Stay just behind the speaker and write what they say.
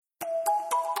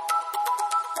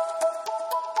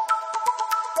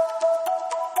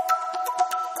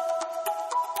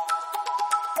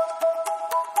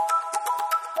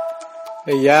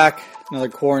Hey Yak, another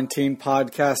quarantine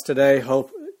podcast today.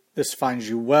 Hope this finds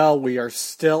you well. We are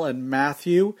still in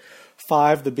Matthew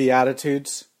 5, the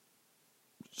Beatitudes.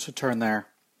 So turn there,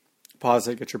 pause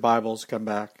it, get your Bibles, come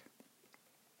back.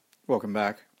 Welcome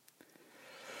back.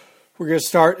 We're going to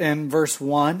start in verse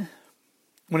 1.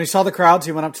 When he saw the crowds,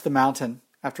 he went up to the mountain.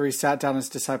 After he sat down, his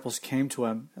disciples came to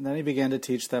him, and then he began to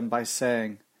teach them by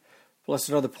saying,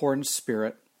 "Blessed are the poor in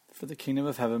spirit, for the kingdom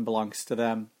of heaven belongs to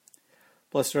them.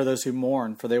 Blessed are those who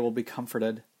mourn, for they will be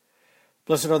comforted.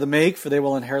 Blessed are the meek, for they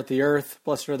will inherit the earth.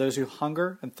 Blessed are those who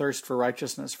hunger and thirst for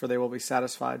righteousness, for they will be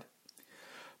satisfied.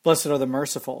 Blessed are the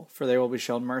merciful, for they will be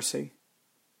shown mercy.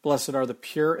 Blessed are the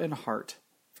pure in heart,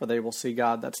 for they will see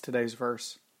God." That's today's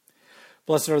verse.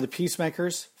 Blessed are the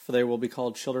peacemakers, for they will be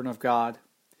called children of God.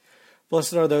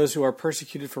 Blessed are those who are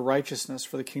persecuted for righteousness,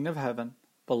 for the kingdom of heaven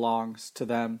belongs to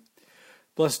them.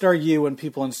 Blessed are you when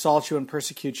people insult you and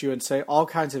persecute you and say all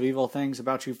kinds of evil things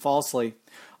about you falsely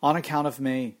on account of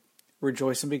me.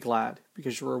 Rejoice and be glad,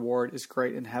 because your reward is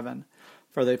great in heaven,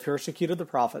 for they persecuted the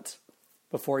prophets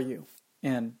before you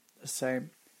in the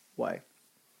same way.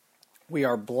 We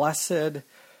are blessed,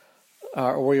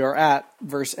 we are at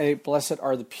verse 8, blessed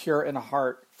are the pure in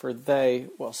heart, for they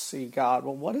will see God.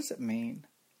 Well, what does it mean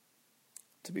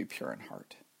to be pure in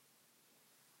heart?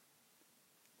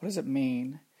 What does it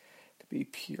mean to be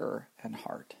pure in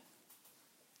heart?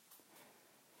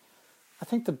 I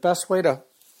think the best way to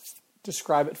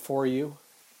describe it for you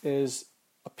is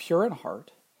a pure in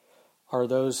heart are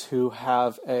those who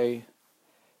have a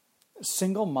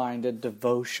single-minded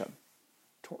devotion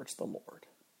towards the Lord.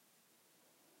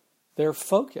 Their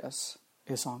focus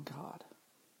is on God.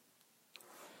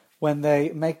 When they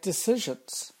make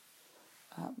decisions,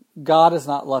 God is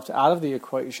not left out of the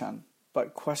equation,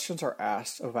 but questions are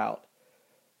asked about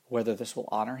whether this will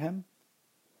honor him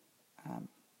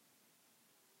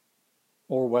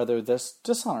or whether this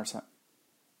dishonors him.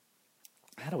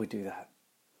 How do we do that?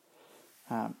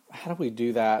 How do we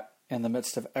do that in the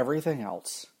midst of everything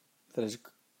else that is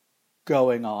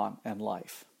going on in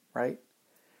life, right?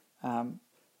 Now,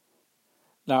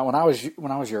 when I was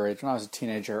your age, when I was a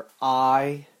teenager,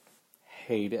 I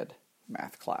hated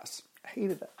math class. I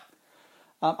hated it.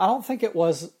 I don't think it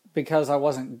was because I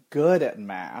wasn't good at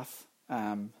math.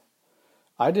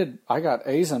 I got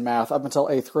A's in math up until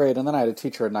 8th grade, and then I had a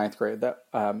teacher in 9th grade that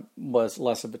was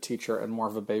less of a teacher and more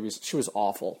of a baby. She was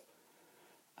awful.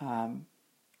 And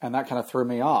that kind of threw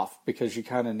me off because you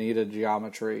kind of needed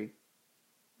geometry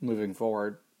moving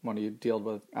forward when you dealt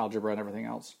with algebra and everything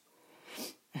else.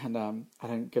 And I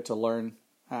didn't get to learn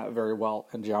very well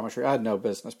in geometry. I had no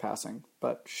business passing,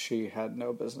 but she had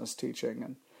no business teaching,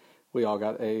 and we all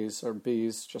got A's or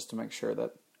B's just to make sure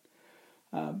that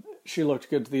she looked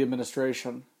good to the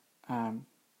administration.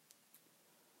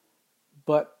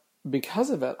 But because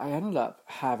of it, I ended up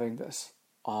having this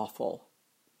awful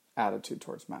attitude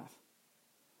towards math.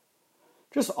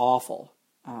 Just awful.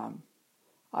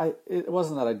 It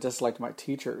wasn't that I disliked my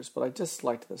teachers, but I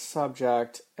disliked the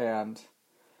subject, and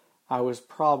I was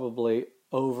probably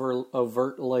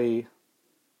overtly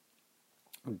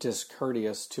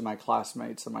discourteous to my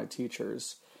classmates and my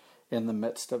teachers in the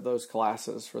midst of those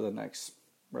classes for the next,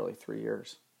 really, 3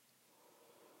 years.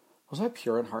 Was I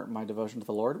pure in heart in my devotion to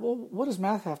the Lord? Well, what does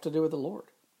math have to do with the Lord?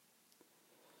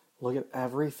 Look at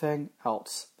everything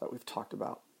else that we've talked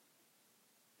about,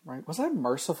 right? Was I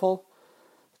merciful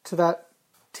to that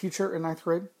teacher in 9th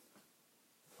grade?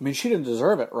 I mean, she didn't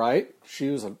deserve it, right? She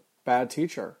was a bad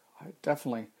teacher.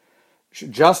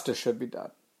 Justice should be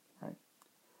done, right?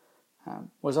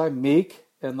 Was I meek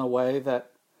in the way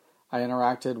that I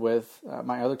interacted with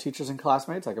my other teachers and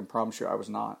classmates? I can promise you I was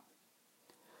not.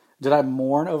 Did I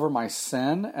mourn over my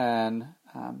sin and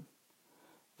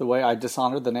the way I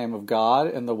dishonored the name of God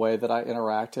and the way that I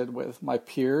interacted with my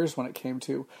peers when it came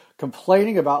to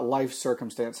complaining about life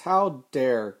circumstance? How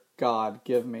dare God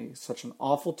give me such an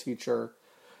awful teacher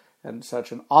and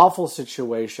such an awful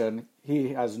situation?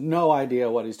 He has no idea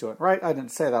what he's doing, right? I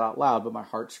didn't say that out loud, but my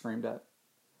heart screamed it.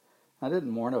 I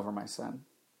didn't mourn over my sin.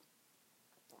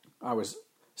 I was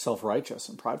self-righteous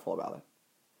and prideful about it.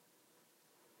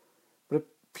 But a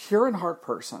pure in heart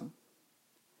person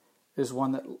is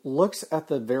one that looks at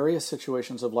the various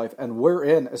situations of life, and we're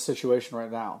in a situation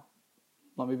right now.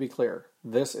 Let me be clear.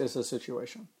 This is a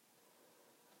situation.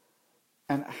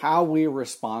 And how we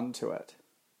respond to it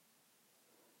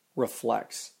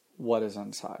reflects what is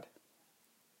inside.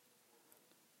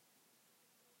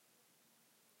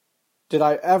 Did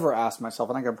I ever ask myself,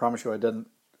 and I can promise you I didn't,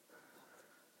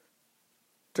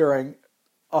 during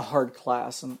a hard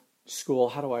class in school,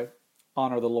 how do I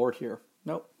honor the Lord here?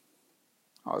 Nope.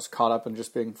 I was caught up in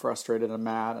just being frustrated and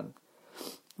mad and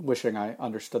wishing I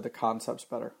understood the concepts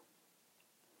better.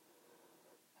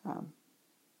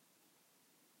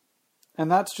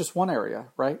 And that's just one area,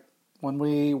 right? When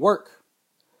we work,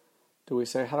 do we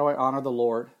say, how do I honor the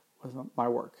Lord with my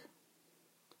work?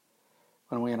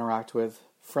 When we interact with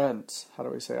friends, how do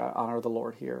we say, I honor the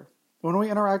Lord here? When we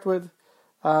interact with,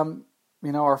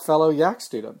 our fellow Yak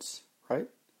students, right?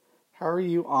 How are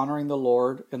you honoring the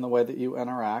Lord in the way that you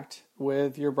interact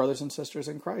with your brothers and sisters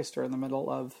in Christ or in the middle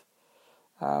of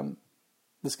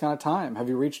this kind of time? Have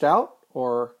you reached out,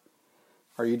 or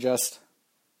are you just,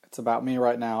 it's about me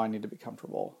right now, I need to be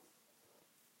comfortable?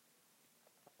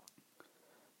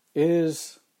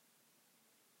 Is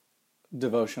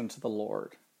devotion to the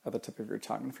Lord at the tip of your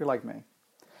tongue? And if you're like me,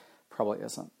 probably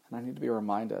isn't. And I need to be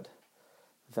reminded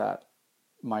that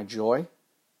my joy,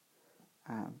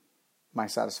 my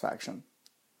satisfaction,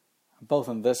 both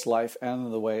in this life and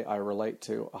in the way I relate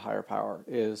to a higher power,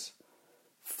 is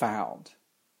found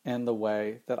in the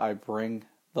way that I bring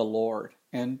the Lord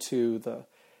into the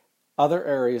other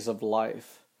areas of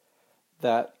life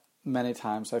that many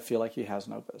times I feel like he has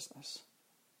no business.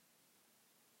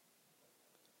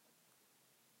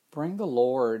 Bring the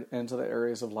Lord into the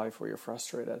areas of life where you're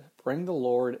frustrated. Bring the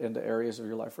Lord into areas of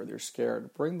your life where you're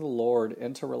scared. Bring the Lord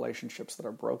into relationships that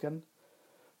are broken.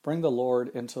 Bring the Lord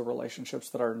into relationships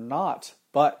that are not,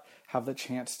 but have the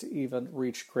chance to even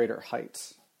reach greater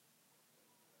heights.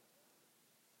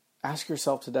 Ask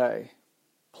yourself today,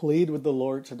 plead with the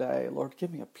Lord today, Lord,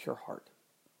 give me a pure heart.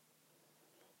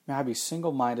 May I be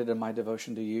single-minded in my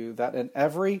devotion to you, that in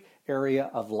every area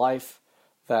of life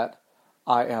that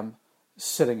I am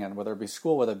sitting in, whether it be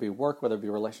school, whether it be work, whether it be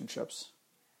relationships,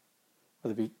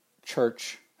 whether it be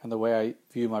church, and the way I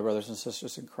view my brothers and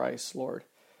sisters in Christ, Lord,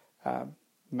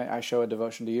 may I show a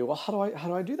devotion to you. Well, how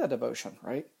do I do that devotion,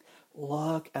 right?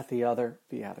 Look at the other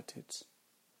Beatitudes.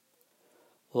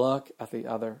 Look at the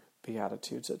other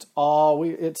Beatitudes.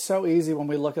 It's so easy when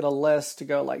we look at a list to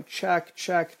go like, check,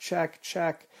 check, check,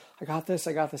 check. I got this,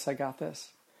 I got this, I got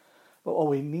this. But what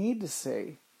we need to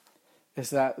see is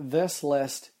that this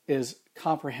list is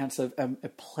comprehensive and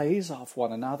it plays off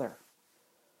one another.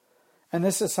 And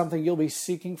this is something you'll be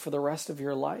seeking for the rest of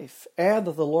your life, and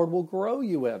that the Lord will grow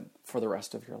you in for the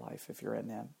rest of your life if you're in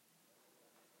him.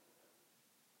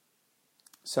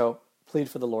 So plead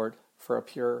for the Lord for a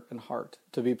pure in heart,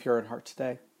 to be pure in heart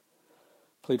today.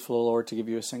 Plead for the Lord to give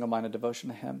you a single-minded devotion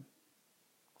to him,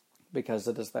 because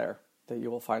it is there that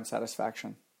you will find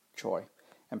satisfaction, joy,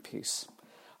 and peace.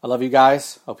 I love you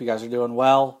guys. Hope you guys are doing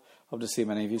well. Hope to see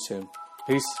many of you soon.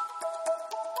 Peace.